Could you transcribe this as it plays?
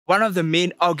one of the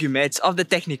main arguments of the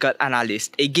technical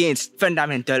analyst against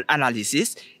fundamental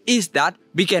analysis is that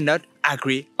we cannot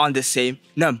agree on the same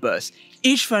numbers.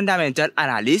 Each fundamental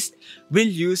analyst will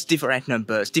use different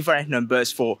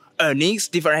numbers for earnings,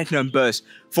 different numbers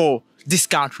for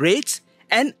discount rates.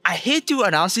 And I hate to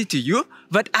announce it to you,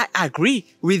 but I agree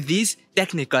with these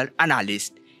technical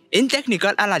analysts. In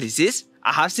technical analysis,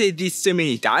 I have said this so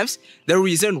many times, the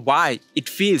reason why it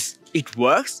feels it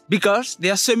works because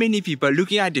there are so many people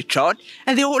looking at the chart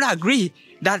and they all agree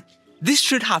that this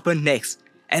should happen next.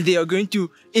 And they are going to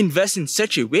invest in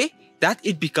such a way that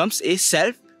it becomes a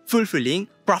self-fulfilling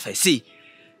prophecy.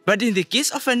 But in the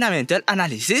case of fundamental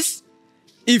analysis,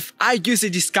 if I use a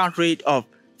discount rate of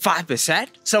 5%,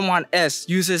 someone else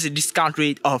uses a discount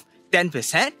rate of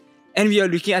 10%, and we are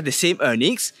looking at the same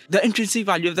earnings, the intrinsic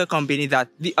value of the company that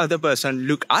the other person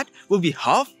look at will be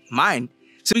half mine.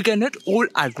 So we cannot all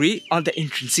agree on the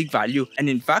intrinsic value. And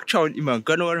in fact, Charlie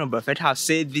Munger and Warren Buffett have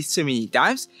said this so many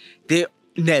times, they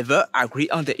never agree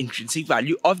on the intrinsic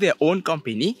value of their own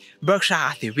company, Berkshire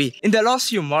Hathaway. In the last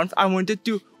few months, I wanted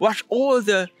to watch all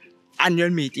the annual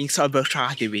meetings of Berkshire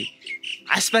Hathaway.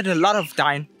 I spent a lot of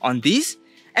time on these,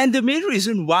 and the main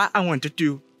reason why I wanted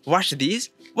to watch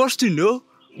these was to know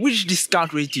which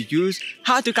discount rate to use,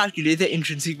 how to calculate the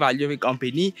intrinsic value of a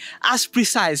company as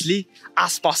precisely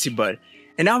as possible.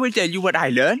 And I will tell you what I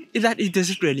learned is that it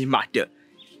doesn't really matter.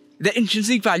 The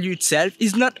intrinsic value itself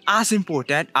is not as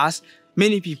important as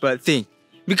many people think,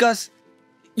 because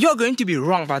you're going to be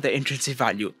wrong about the intrinsic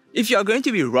value. If you're going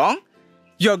to be wrong,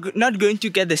 you're not going to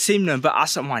get the same number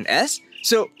as someone else.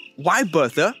 So why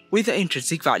bother with the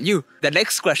intrinsic value? The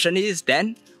next question is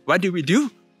then, what do we do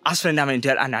as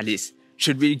fundamental analysts?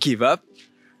 Should we give up?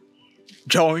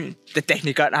 Join the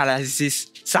technical analysis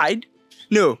side?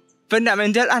 No.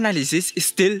 Fundamental analysis is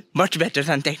still much better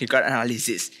than technical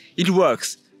analysis. It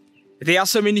works. There are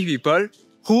so many people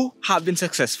who have been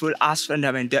successful as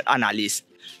fundamental analysts.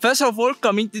 First of all,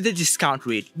 coming to the discount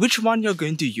rate, which one you're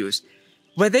going to use?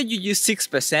 Whether you use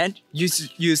 6%,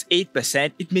 use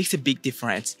 8%, it makes a big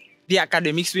difference. The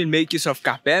academics will make use of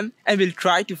CAPM and will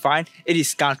try to find a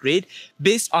discount rate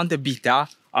based on the beta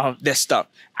of the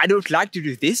stock. I don't like to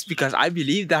do this because I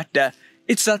believe that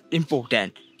it's not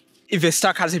important. If a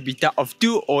stock has a beta of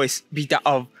 2 or a beta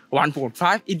of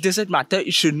 1.5, it doesn't matter.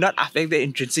 It should not affect the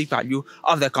intrinsic value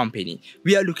of the company.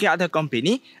 We are looking at the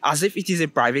company as if it is a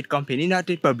private company, not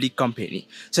a public company.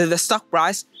 So the stock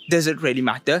price doesn't really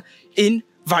matter in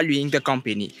valuing the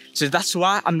company. So that's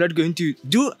why I'm not going to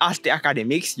do as the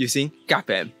academics using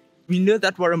CAPM. We know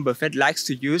that Warren Buffett likes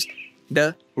to use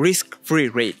the risk-free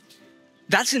rate.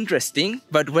 That's interesting,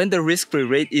 but when the risk-free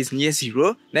rate is near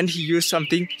zero, then he used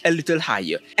something a little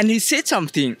higher. And he said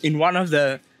something in one of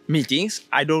the meetings,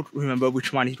 I don't remember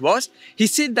which one it was. He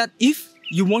said that if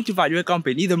you want to value a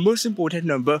company, the most important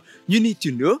number you need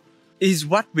to know is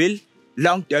what will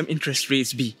long-term interest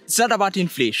rates be. It's not about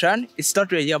inflation, it's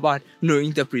not really about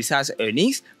knowing the precise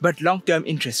earnings, but long-term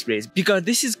interest rates, because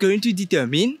this is going to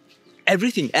determine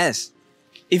everything else.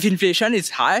 If inflation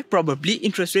is high, probably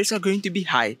interest rates are going to be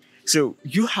high. So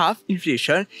you have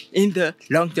inflation in the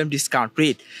long-term discount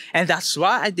rate. And that's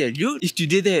why I tell you, if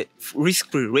today the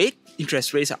risk-free rate,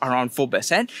 interest rates are around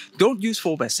 4%, don't use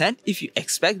 4% if you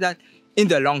expect that in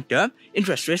the long term,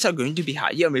 interest rates are going to be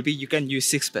higher. Maybe you can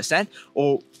use 6%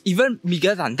 or even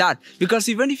bigger than that. Because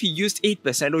even if you use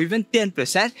 8% or even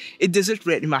 10%, it doesn't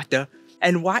really matter.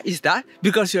 And why is that?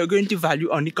 Because you're going to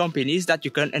value only companies that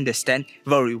you can understand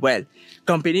very well.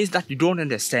 Companies that you don't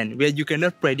understand, where you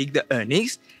cannot predict the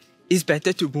earnings, it's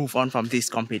better to move on from these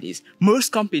companies.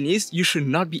 Most companies you should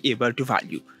not be able to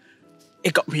value.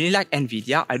 A company like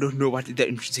Nvidia, I don't know what is the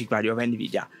intrinsic value of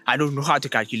Nvidia. I don't know how to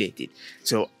calculate it.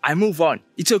 So I move on.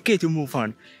 It's okay to move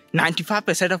on.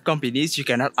 95% of companies you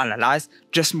cannot analyze,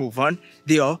 just move on.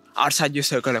 They are outside your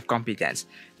circle of competence.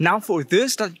 Now for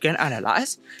those that you can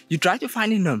analyze, you try to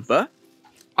find a number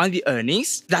on the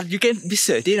earnings that you can be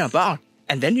certain about.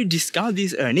 And then you discount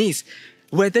these earnings.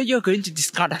 Whether you're going to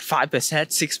discount at 5%,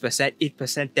 6%,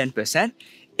 8%, 10%,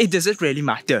 it doesn't really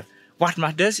matter. What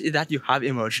matters is that you have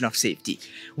a margin of safety.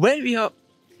 When we are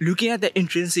looking at the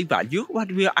intrinsic value, what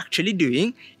we are actually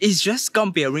doing is just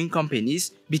comparing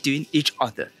companies between each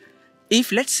other.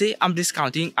 If let's say I'm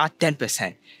discounting at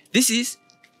 10%, this is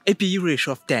a PE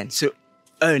ratio of 10. So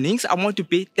earnings, I want to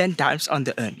pay 10 times on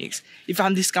the earnings. If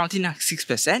I'm discounting at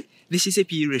 6%, this is a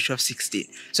PE ratio of 16.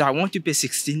 So I want to pay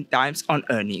 16 times on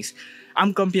earnings.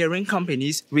 I'm comparing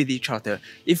companies with each other.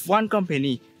 If one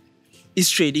company is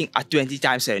trading at 20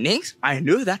 times earnings, I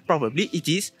know that probably it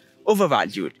is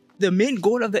overvalued. The main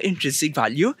goal of the intrinsic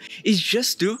value is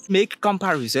just to make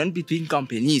comparison between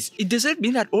companies. It doesn't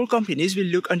mean that all companies will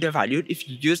look undervalued if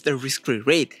you use the risk-free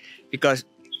rate, because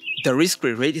the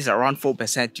risk-free rate is around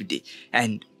 4% today,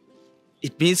 and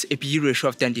it means a PE ratio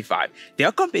of 25. There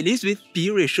are companies with PE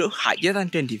ratio higher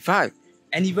than 25.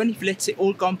 And even if, let's say,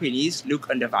 all companies look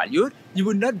undervalued, you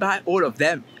would not buy all of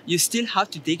them. You still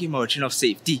have to take a margin of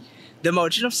safety. The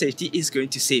margin of safety is going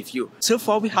to save you. So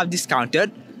far, we have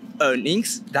discounted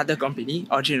earnings that the company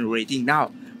are generating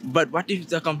now. But what if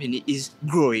the company is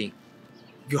growing?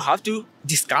 You have to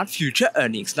discount future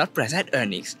earnings, not present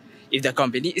earnings. If the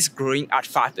company is growing at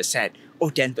 5%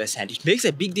 or 10%, it makes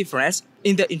a big difference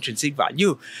in the intrinsic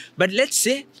value. But let's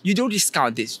say you don't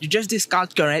discount this, you just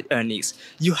discount current earnings.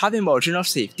 You have a margin of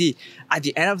safety. At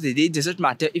the end of the day, it doesn't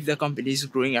matter if the company is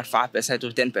growing at 5%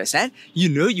 or 10%, you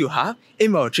know you have a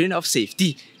margin of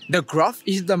safety. The graph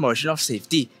is the margin of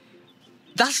safety.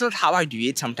 That's not how I do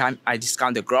it. Sometimes I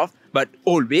discount the graph, but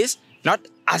always not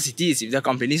as it is. If the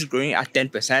company is growing at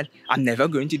 10%, I'm never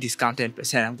going to discount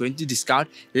 10%. I'm going to discount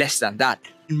less than that.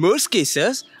 In most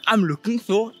cases, I'm looking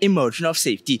for a margin of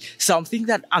safety, something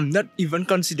that I'm not even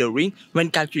considering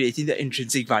when calculating the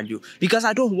intrinsic value, because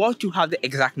I don't want to have the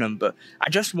exact number. I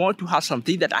just want to have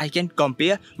something that I can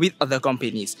compare with other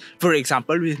companies. For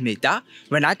example, with Meta,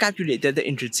 when I calculated the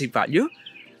intrinsic value,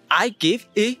 I gave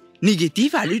a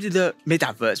negative value to the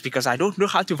metaverse because I don't know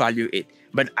how to value it,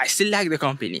 but I still like the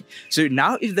company. So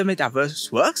now if the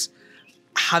metaverse works,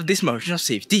 I have this margin of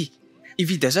safety.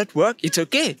 If it doesn't work, it's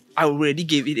okay. I already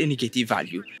gave it a negative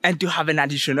value. And to have an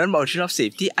additional margin of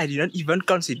safety, I did not even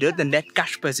consider the net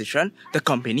cash position the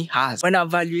company has. When I'm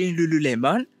valuing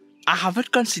Lululemon, I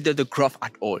haven't considered the growth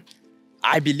at all.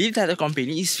 I believe that the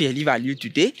company is fairly valued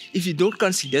today if you don't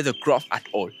consider the growth at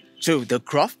all. So the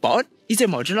growth part is a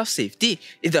margin of safety.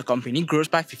 If the company grows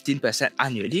by 15%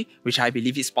 annually, which I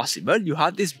believe is possible, you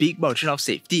have this big margin of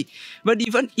safety. But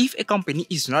even if a company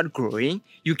is not growing,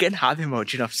 you can have a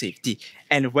margin of safety.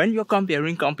 And when you're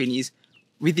comparing companies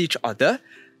with each other,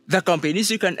 the companies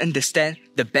you can understand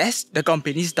the best, the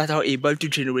companies that are able to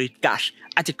generate cash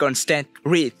at a constant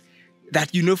rate,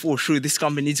 that you know for sure this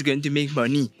company is going to make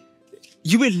money.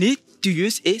 You will need to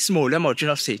use a smaller margin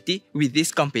of safety with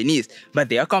these companies. But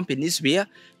there are companies where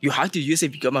you have to use a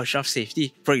bigger margin of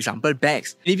safety. For example,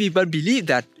 banks. Many people believe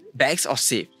that banks are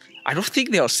safe. I don't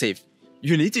think they are safe.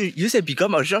 You need to use a bigger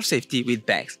margin of safety with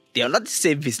banks. They are not the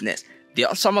safe business. They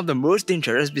are some of the most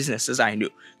dangerous businesses I know,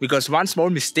 because one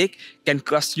small mistake can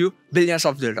cost you billions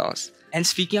of dollars. And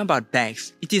speaking about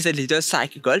banks, it is a little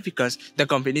cyclical because the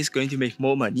company is going to make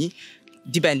more money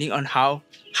depending on how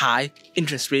high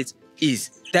interest rates is.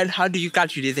 Then how do you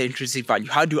calculate the intrinsic value?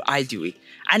 How do I do it?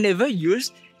 I never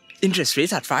use interest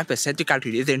rates at 5% to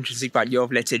calculate the intrinsic value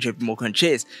of, let's say, JP Morgan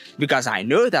Chase, because I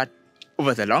know that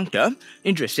over the long term,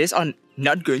 interest rates are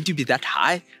not going to be that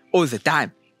high all the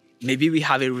time. Maybe we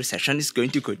have a recession, it's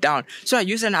going to go down. So I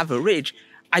use an average.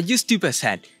 I use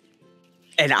 2%.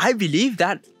 And I believe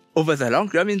that over the long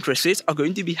term, interest rates are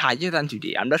going to be higher than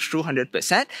today. I'm not sure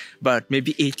 100%, but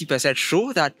maybe 80%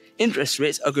 sure that interest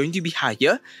rates are going to be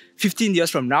higher 15 years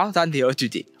from now than they are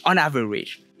today, on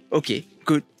average. Okay,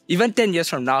 good. Even 10 years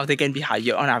from now, they can be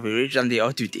higher on average than they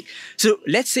are today. So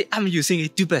let's say I'm using a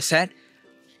 2%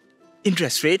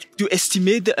 interest rate to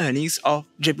estimate the earnings of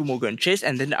JP Morgan Chase,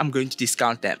 and then I'm going to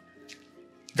discount them.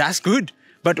 That's good.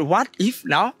 But what if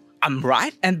now I'm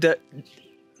right and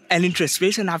interest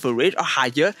rates on average are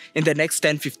higher in the next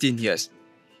 10-15 years?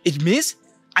 It means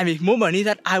I make more money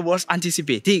than I was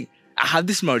anticipating. I have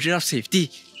this margin of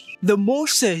safety. The more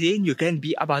certain you can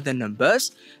be about the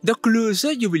numbers, the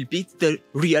closer you will be to the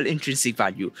real intrinsic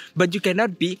value. But you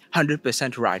cannot be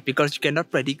 100% right, because you cannot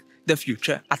predict the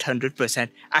future at 100%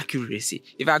 accuracy.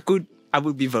 If I could, I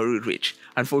would be very rich.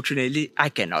 Unfortunately, I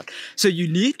cannot. So you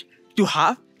need to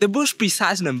have the most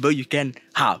precise number you can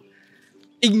have,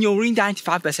 ignoring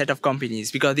 95% of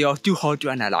companies because they are too hard to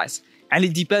analyze. And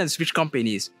it depends which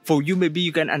companies. For you, maybe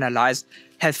you can analyze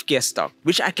healthcare stock,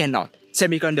 which I cannot.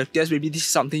 Semiconductors, maybe this is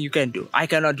something you can do. I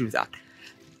cannot do that.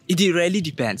 It really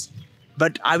depends.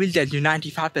 But I will tell you,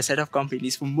 95% of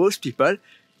companies, for most people,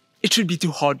 it should be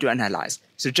too hard to analyze.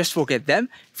 So just forget them.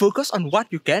 Focus on what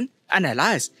you can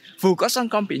analyze. Focus on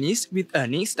companies with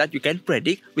earnings that you can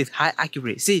predict with high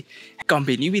accuracy. A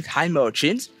company with high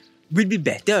margins will be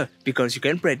better because you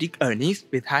can predict earnings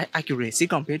with high accuracy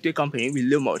compared to a company with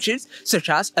low margins, such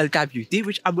as Ulta Beauty,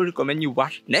 which I will recommend you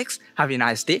watch next. Have a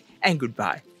nice day and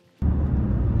goodbye.